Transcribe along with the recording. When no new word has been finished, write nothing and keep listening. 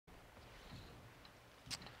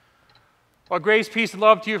Well, grace, peace, and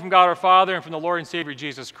love to you from God our Father and from the Lord and Savior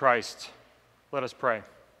Jesus Christ. Let us pray.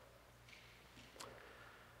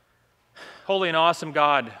 Holy and awesome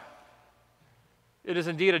God, it is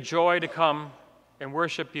indeed a joy to come and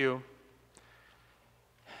worship you.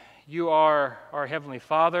 You are our Heavenly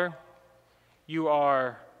Father. You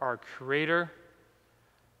are our Creator,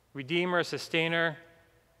 Redeemer, Sustainer.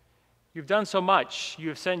 You've done so much. You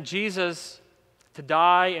have sent Jesus to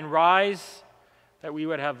die and rise that we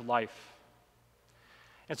would have life.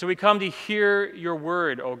 And so we come to hear your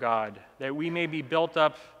word, O God, that we may be built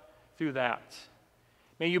up through that.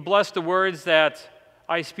 May you bless the words that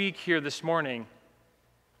I speak here this morning.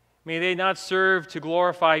 May they not serve to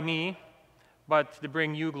glorify me, but to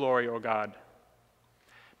bring you glory, O God.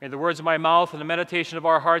 May the words of my mouth and the meditation of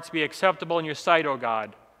our hearts be acceptable in your sight, O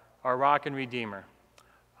God, our rock and redeemer.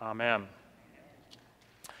 Amen.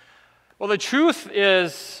 Well, the truth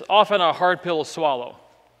is often a hard pill to swallow.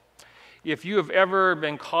 If you have ever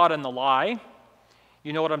been caught in the lie,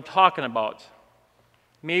 you know what I'm talking about.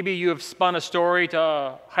 Maybe you have spun a story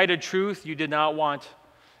to hide a truth you did not want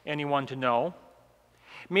anyone to know.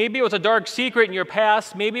 Maybe it was a dark secret in your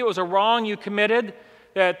past. Maybe it was a wrong you committed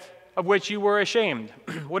of which you were ashamed.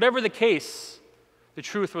 Whatever the case, the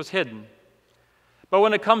truth was hidden. But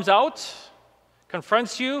when it comes out,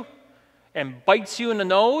 confronts you, and bites you in the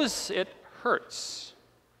nose, it hurts.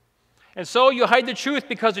 And so you hide the truth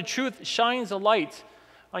because the truth shines a light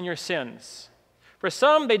on your sins. For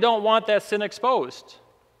some, they don't want that sin exposed.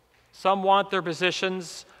 Some want their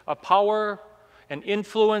positions of power and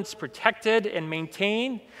influence protected and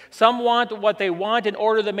maintained. Some want what they want in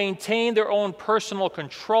order to maintain their own personal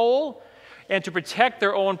control and to protect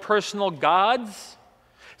their own personal gods.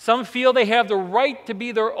 Some feel they have the right to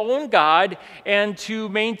be their own God and to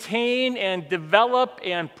maintain and develop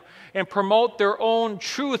and promote their own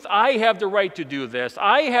truth. I have the right to do this.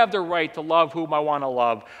 I have the right to love whom I want to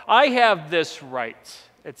love. I have this right.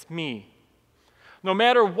 It's me. No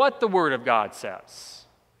matter what the Word of God says.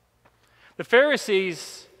 The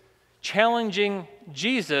Pharisees, challenging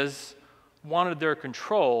Jesus, wanted their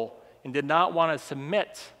control and did not want to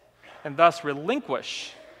submit and thus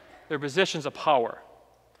relinquish their positions of power.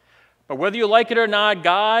 But whether you like it or not,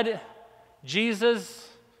 God, Jesus,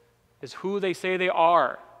 is who they say they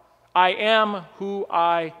are. I am who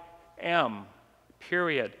I am,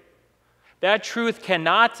 period. That truth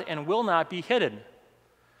cannot and will not be hidden.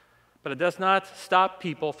 But it does not stop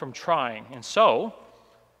people from trying. And so,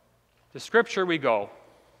 to Scripture we go.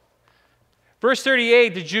 Verse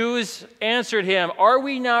 38, the Jews answered him, "Are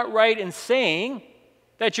we not right in saying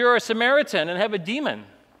that you're a Samaritan and have a demon?"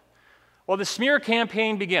 Well, the smear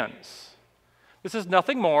campaign begins. This is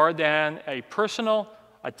nothing more than a personal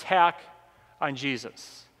attack on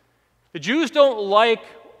Jesus. The Jews don't like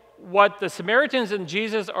what the Samaritans and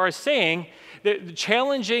Jesus are saying,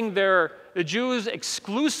 challenging the Jews'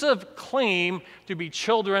 exclusive claim to be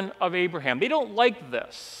children of Abraham. They don't like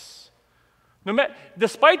this.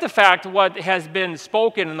 Despite the fact what has been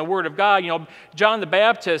spoken in the Word of God, John the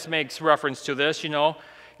Baptist makes reference to this, do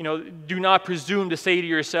not presume to say to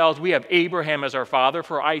yourselves, we have Abraham as our father,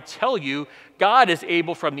 for I tell you, God is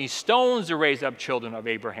able from these stones to raise up children of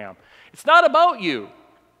Abraham. It's not about you.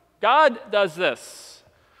 God does this.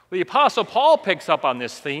 The Apostle Paul picks up on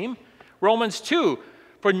this theme. Romans 2,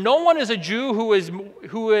 for no one is a Jew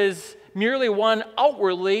who is merely one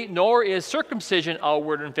outwardly, nor is circumcision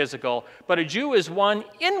outward and physical, but a Jew is one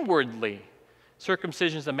inwardly.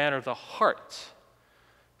 Circumcision is the matter of the heart.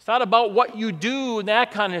 It's not about what you do and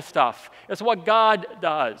that kind of stuff. It's what God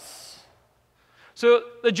does. So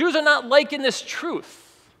the Jews are not liking this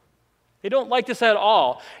truth. They don't like this at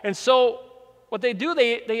all. And so what they do,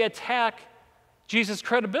 they attack Jesus'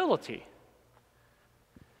 credibility.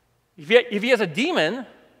 If he has a demon,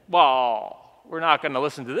 well, we're not going to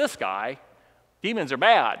listen to this guy. Demons are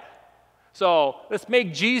bad. So let's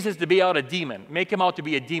make Jesus to be out a demon. Make him out to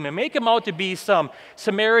be a demon. Make him out to be some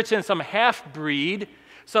Samaritan, some half-breed,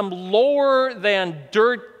 some lower than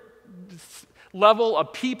dirt level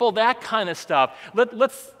of people, that kind of stuff.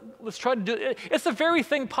 Let's try to do it. It's the very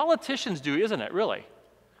thing politicians do, isn't it, really?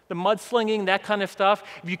 The mudslinging, that kind of stuff.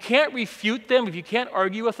 If you can't refute them, if you can't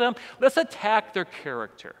argue with them, let's attack their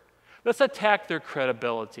character. Let's attack their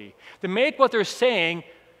credibility. To make what they're saying,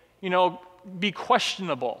 be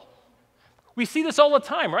questionable. We see this all the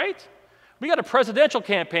time, right? We got a presidential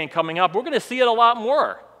campaign coming up. We're going to see it a lot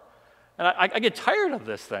more. And I get tired of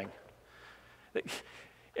this thing.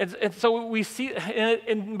 And so we see,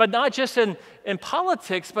 but not just in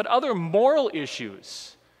politics, but other moral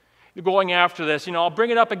issues. Going after this, I'll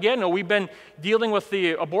bring it up again. We've been dealing with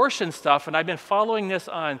the abortion stuff, and I've been following this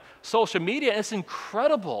on social media, and it's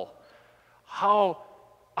incredible how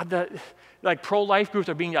like pro-life groups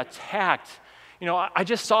are being attacked. I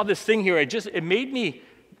just saw this thing here. It made me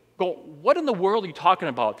go, what in the world are you talking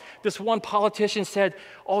about? This one politician said,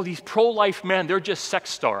 oh, these pro-life men, they're just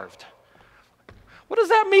sex-starved. What does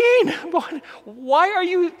that mean? Why are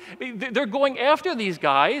you, they're going after these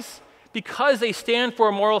guys because they stand for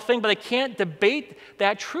a moral thing, but they can't debate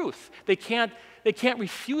that truth. They can't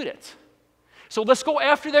refute it. So let's go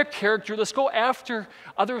after their character. Let's go after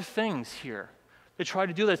other things here to try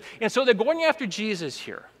to do this. And so they're going after Jesus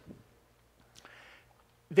here.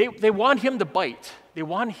 They want him to bite. They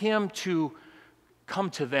want him to come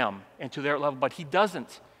to them and to their level, but he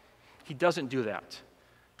doesn't. He doesn't do that.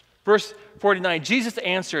 Verse 49, Jesus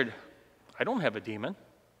answered, I don't have a demon,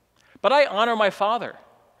 but I honor my Father,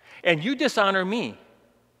 and you dishonor me.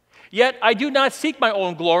 Yet I do not seek my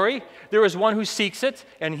own glory. There is one who seeks it,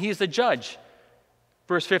 and he is the judge.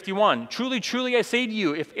 Verse 51, truly, truly, I say to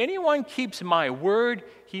you, if anyone keeps my word,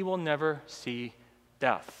 he will never see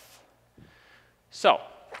death. So,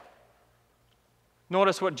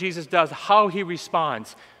 notice what Jesus does, how he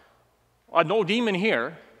responds. No demon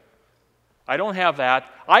here. I don't have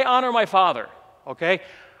that. I honor my Father, okay?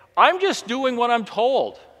 I'm just doing what I'm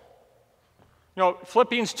told.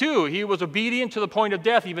 Philippians 2, he was obedient to the point of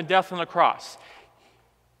death, even death on the cross.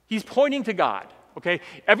 He's pointing to God, okay?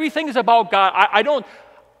 Everything is about God.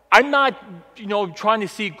 I'm not, trying to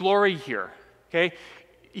seek glory here, okay?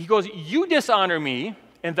 He goes, you dishonor me,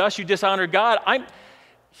 and thus you dishonor God.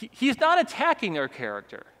 He's not attacking their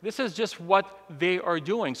character. This is just what they are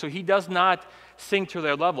doing. So he does not sink to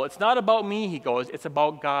their level. It's not about me, he goes. It's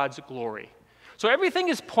about God's glory. So everything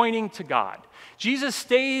is pointing to God. Jesus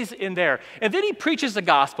stays in there. And then he preaches the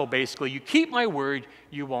gospel, basically. You keep my word,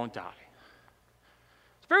 you won't die.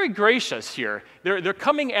 It's very gracious here. They're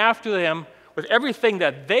coming after them with everything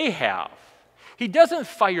that they have. He doesn't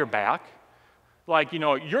fire back like,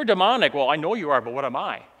 you're demonic. Well, I know you are, but what am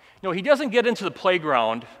I? No, he doesn't get into the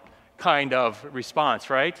playground kind of response,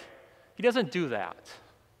 right? He doesn't do that.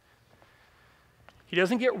 He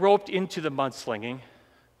doesn't get roped into the mudslinging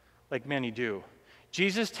like many do.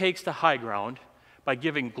 Jesus takes the high ground by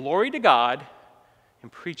giving glory to God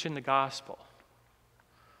and preaching the gospel.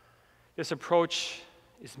 This approach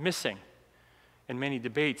is missing in many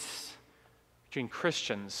debates between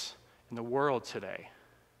Christians in the world today.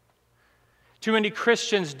 Too many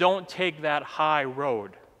Christians don't take that high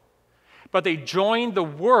road, but they join the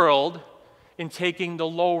world in taking the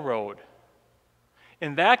low road.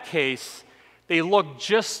 In that case, they look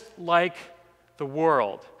just like the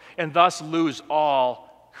world and thus lose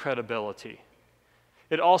all credibility.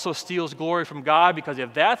 It also steals glory from God because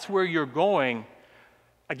if that's where you're going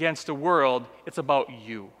against the world, it's about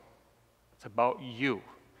you. It's about you.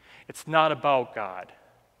 It's not about God.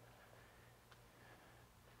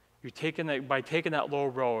 By taking that low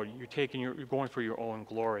road, you're going for your own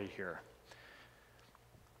glory here.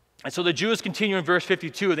 And so the Jews continue in verse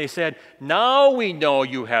 52. They said, now we know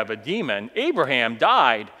you have a demon. Abraham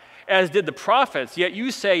died, as did the prophets. Yet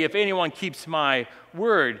you say, if anyone keeps my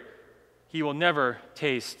word, he will never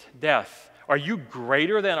taste death. Are you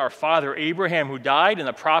greater than our father Abraham, who died and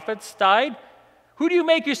the prophets died? Who do you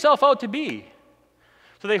make yourself out to be?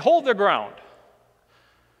 So they hold their ground.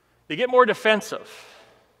 They get more defensive,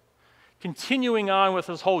 continuing on with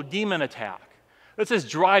this whole demon attack. Let's just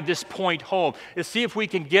drive this point home. Let's see if we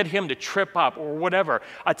can get him to trip up or whatever.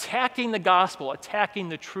 Attacking the gospel, attacking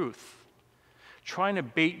the truth. Trying to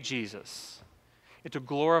bait Jesus into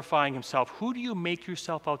glorifying himself. Who do you make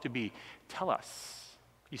yourself out to be? Tell us.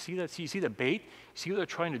 You see that? You see the bait? You see what they're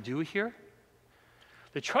trying to do here?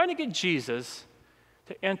 They're trying to get Jesus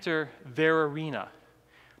to enter their arena,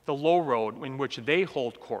 the low road in which they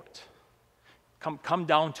hold court. Come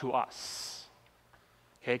down to us.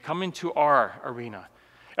 Okay, come into our arena.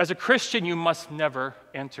 As a Christian, you must never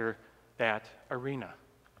enter that arena.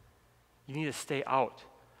 You need to stay out.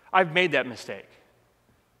 I've made that mistake.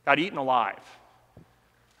 Got eaten alive. I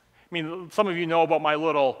mean, some of you know about my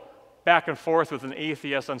little back and forth with an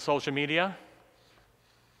atheist on social media.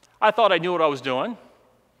 I thought I knew what I was doing.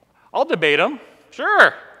 I'll debate him.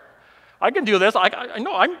 Sure. I can do this. I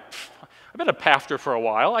know I've been a pastor for a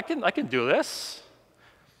while. I can do this.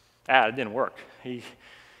 It didn't work.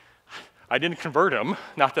 I didn't convert him,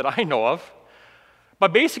 not that I know of.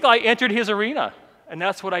 But basically, I entered his arena, and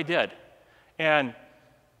that's what I did. And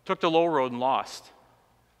took the low road and lost.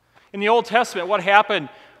 In the Old Testament, what happened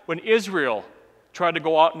when Israel tried to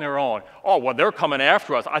go out on their own? Oh, well, they're coming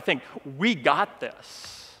after us. I think we got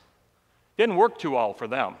this. Didn't work too well for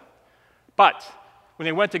them. But when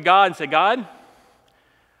they went to God and said, God,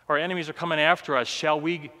 our enemies are coming after us. Shall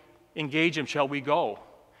we engage them? Shall we go?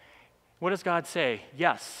 What does God say?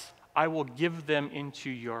 Yes, I will give them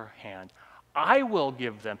into your hand. I will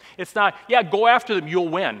give them. It's not, yeah, go after them, you'll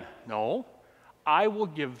win. No, I will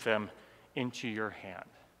give them into your hand.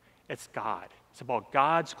 It's God. It's about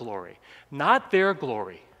God's glory, not their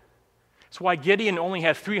glory. That's why Gideon only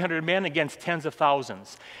had 300 men against tens of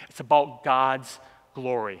thousands. It's about God's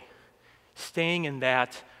glory, staying in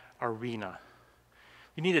that arena.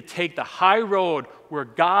 We need to take the high road where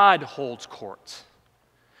God holds court,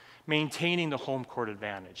 maintaining the home court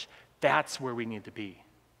advantage. That's where we need to be.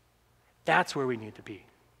 That's where we need to be.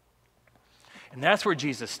 And that's where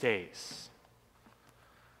Jesus stays.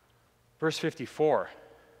 Verse 54,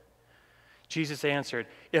 Jesus answered,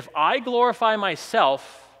 "If I glorify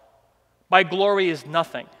myself, my glory is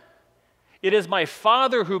nothing. It is my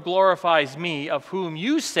Father who glorifies me, of whom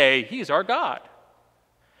you say he is our God.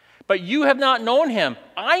 But you have not known him.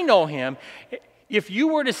 I know him. If I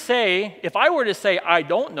were to say I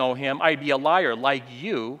don't know him, I'd be a liar like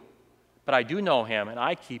you, but I do know him, and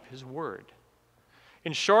I keep his word.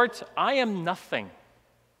 In short, I am nothing.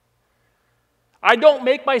 I don't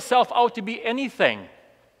make myself out to be anything.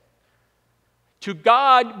 To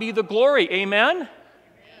God be the glory." Amen?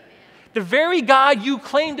 The very God you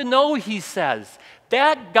claim to know, he says.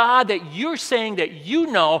 That God that you're saying that you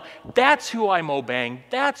know, that's who I'm obeying.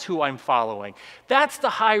 That's who I'm following. That's the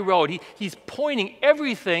high road. He's pointing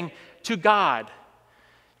everything to God.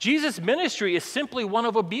 Jesus' ministry is simply one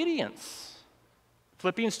of obedience.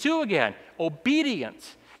 Philippians 2 again,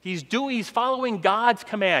 obedience. He's following God's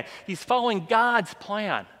command. He's following God's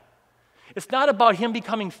plan. It's not about him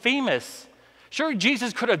becoming famous. Sure,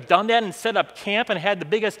 Jesus could have done that and set up camp and had the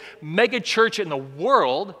biggest mega church in the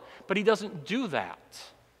world, but he doesn't do that.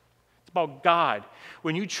 It's about God.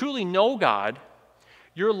 When you truly know God,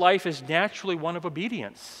 your life is naturally one of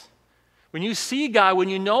obedience. When you see God, when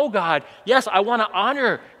you know God, yes, I want to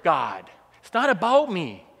honor God. It's not about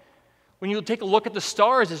me. When you take a look at the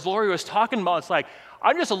stars, as Lori was talking about, it's like,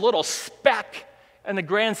 I'm just a little speck in the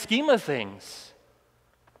grand scheme of things.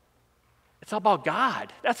 It's all about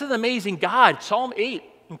God. That's an amazing God. Psalm 8,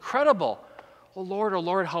 incredible. Oh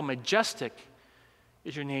Lord, how majestic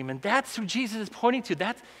is your name. And that's who Jesus is pointing to.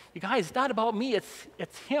 That's, you guys, it's not about me,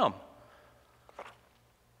 it's him.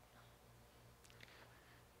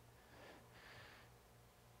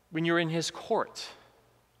 When you're in his court,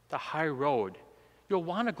 the high road, you'll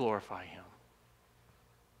want to glorify him.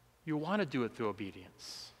 You want to do it through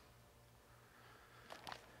obedience.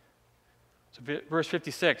 So verse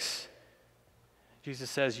 56,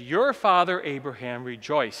 Jesus says, "Your father Abraham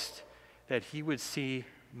rejoiced that he would see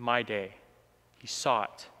my day. He saw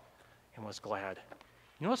it and was glad."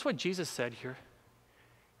 You notice what Jesus said here?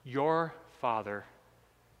 Your father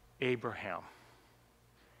Abraham.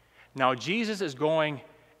 Now Jesus is going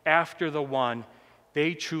after the one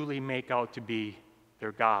they truly make out to be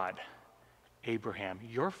their God, Abraham.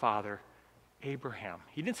 Your father Abraham.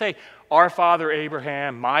 He didn't say, our father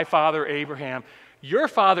Abraham, my father Abraham. Your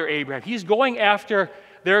father Abraham. He's going after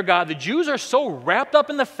their God. The Jews are so wrapped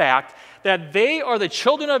up in the fact that they are the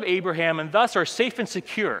children of Abraham and thus are safe and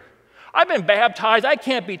secure. I've been baptized. I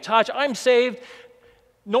can't be touched. I'm saved.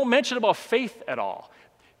 No mention about faith at all.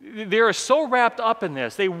 They are so wrapped up in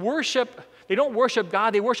this. They don't worship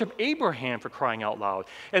God. They worship Abraham, for crying out loud.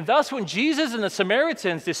 And thus when Jesus and the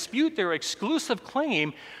Samaritans dispute their exclusive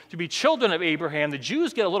claim to be children of Abraham, the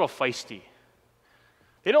Jews get a little feisty.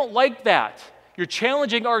 They don't like that. You're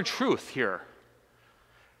challenging our truth here.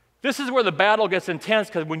 This is where the battle gets intense,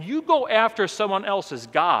 because when you go after someone else's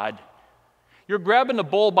God, you're grabbing the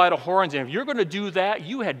bull by the horns, and if you're going to do that,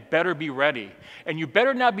 you had better be ready. And you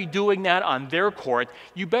better not be doing that on their court.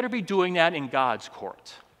 You better be doing that in God's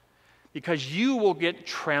court, because you will get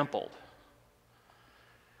trampled.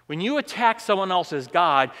 When you attack someone else's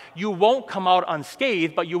God, you won't come out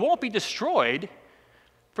unscathed, but you won't be destroyed,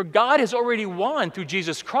 for God has already won through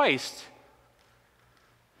Jesus Christ.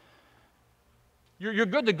 You're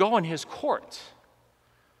good to go in his court.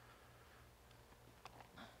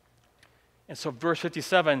 And so verse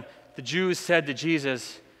 57, the Jews said to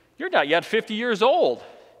Jesus, "You're not yet 50 years old.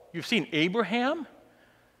 You've seen Abraham?"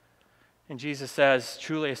 And Jesus says,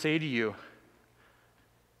 "Truly I say to you,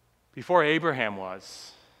 before Abraham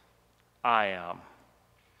was, I am."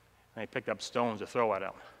 And they picked up stones to throw at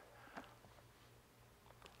him.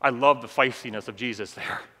 I love the feistiness of Jesus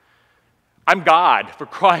there. I'm God, for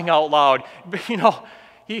crying out loud. But, he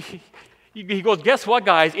goes, guess what,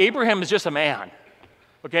 guys? Abraham is just a man,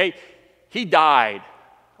 okay? He died,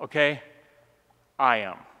 okay?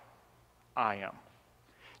 I am.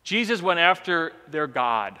 Jesus went after their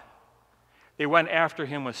God. They went after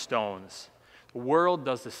him with stones. The world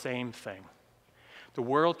does the same thing. The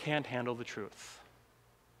world can't handle the truth.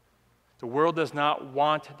 The world does not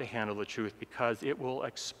want to handle the truth because it will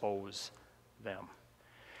expose them.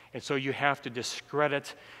 And so you have to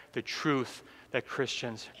discredit the truth that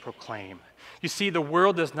Christians proclaim. You see, the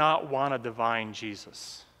world does not want a divine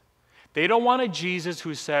Jesus. They don't want a Jesus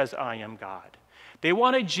who says, I am God. They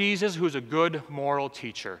want a Jesus who's a good moral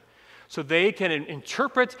teacher, so they can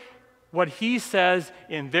interpret what he says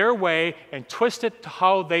in their way and twist it to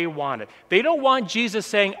how they want it. They don't want Jesus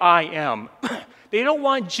saying, I am. They don't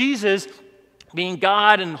want Jesus being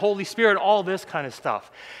God and Holy Spirit, all this kind of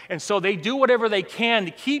stuff. And so they do whatever they can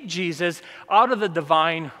to keep Jesus out of the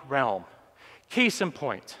divine realm. Case in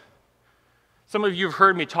point. Some of you have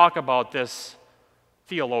heard me talk about this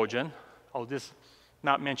theologian. I'll just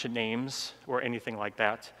not mention names or anything like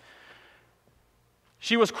that.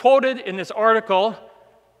 She was quoted in this article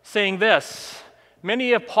saying this: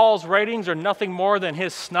 many of Paul's writings are nothing more than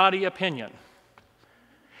his snotty opinion.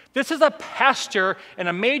 This is a pastor in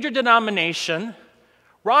a major denomination,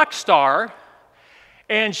 rock star,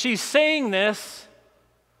 and she's saying this,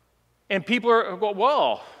 and people are,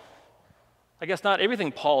 well, I guess not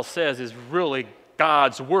everything Paul says is really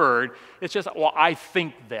God's word. It's just, well, I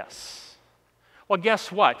think this. Well,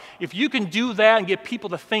 guess what? If you can do that and get people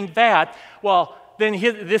to think that, well, then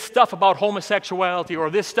this stuff about homosexuality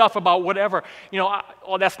or this stuff about whatever,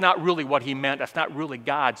 that's not really what he meant. That's not really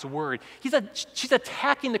God's word. She's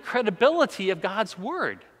attacking the credibility of God's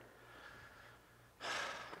word.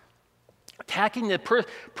 Attacking the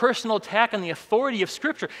personal attack on the authority of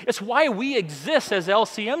Scripture. It's why we exist as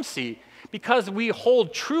LCMC, because we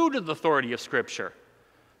hold true to the authority of Scripture.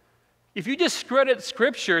 If you discredit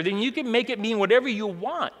Scripture, then you can make it mean whatever you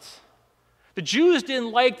want. The Jews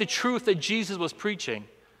didn't like the truth that Jesus was preaching.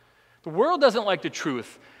 The world doesn't like the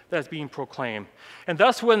truth that's being proclaimed. And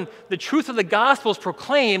thus, when the truth of the gospel is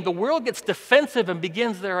proclaimed, the world gets defensive and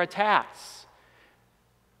begins their attacks.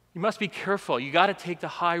 You must be careful. You got to take the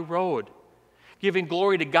high road, giving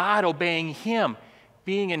glory to God, obeying Him,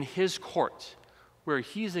 being in His court, where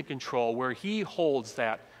He's in control, where He holds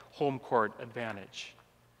that home court advantage.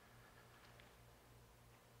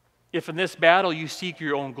 If in this battle you seek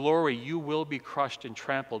your own glory, you will be crushed and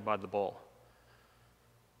trampled by the bull.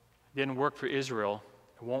 It didn't work for Israel.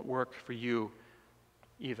 It won't work for you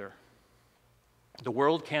either. The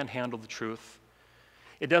world can't handle the truth.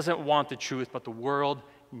 It doesn't want the truth, but the world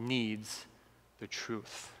needs the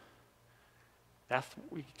truth.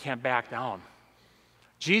 We can't back down.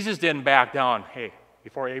 Jesus didn't back down. Hey,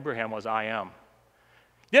 before Abraham was, I am.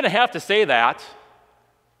 He didn't have to say that.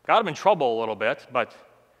 Got him in trouble a little bit, but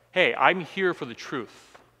hey, I'm here for the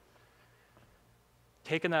truth.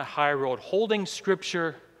 Taking that high road, holding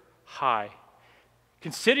Scripture high.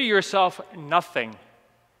 Consider yourself nothing.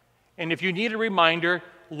 And if you need a reminder,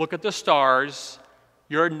 look at the stars.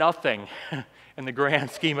 You're nothing in the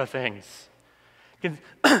grand scheme of things.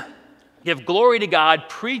 Give glory to God,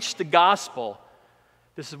 preach the gospel.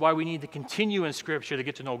 This is why we need to continue in Scripture to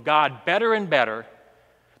get to know God better and better.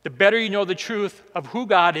 The better you know the truth of who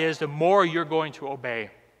God is, the more you're going to obey.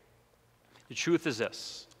 The truth is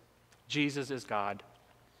this: Jesus is God,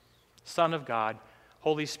 Son of God,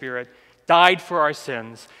 Holy Spirit, died for our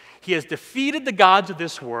sins. He has defeated the gods of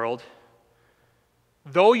this world.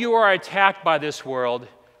 Though you are attacked by this world,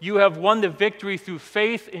 you have won the victory through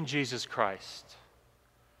faith in Jesus Christ.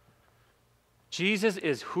 Jesus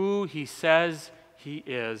is who He says He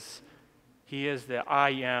is. He is the I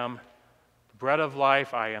am, the bread of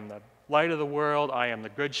life. I am the light of the world. I am the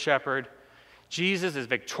good shepherd. Jesus is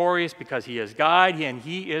victorious because He is God, and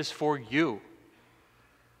He is for you.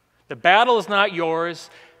 The battle is not yours.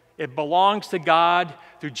 It belongs to God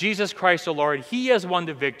through Jesus Christ the Lord. He has won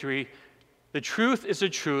the victory. The truth is the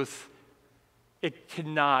truth. It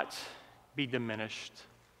cannot be diminished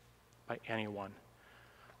by anyone.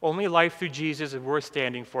 Only life through Jesus is worth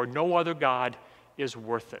standing for. No other God is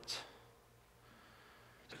worth it.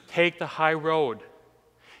 Take the high road.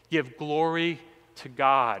 Give glory to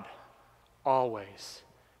God. Always.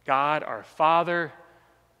 God our Father,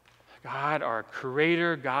 God our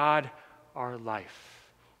Creator, God our life.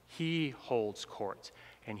 He holds court,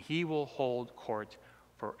 and He will hold court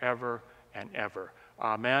forever and ever.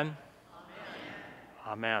 Amen.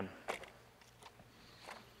 Amen. Amen.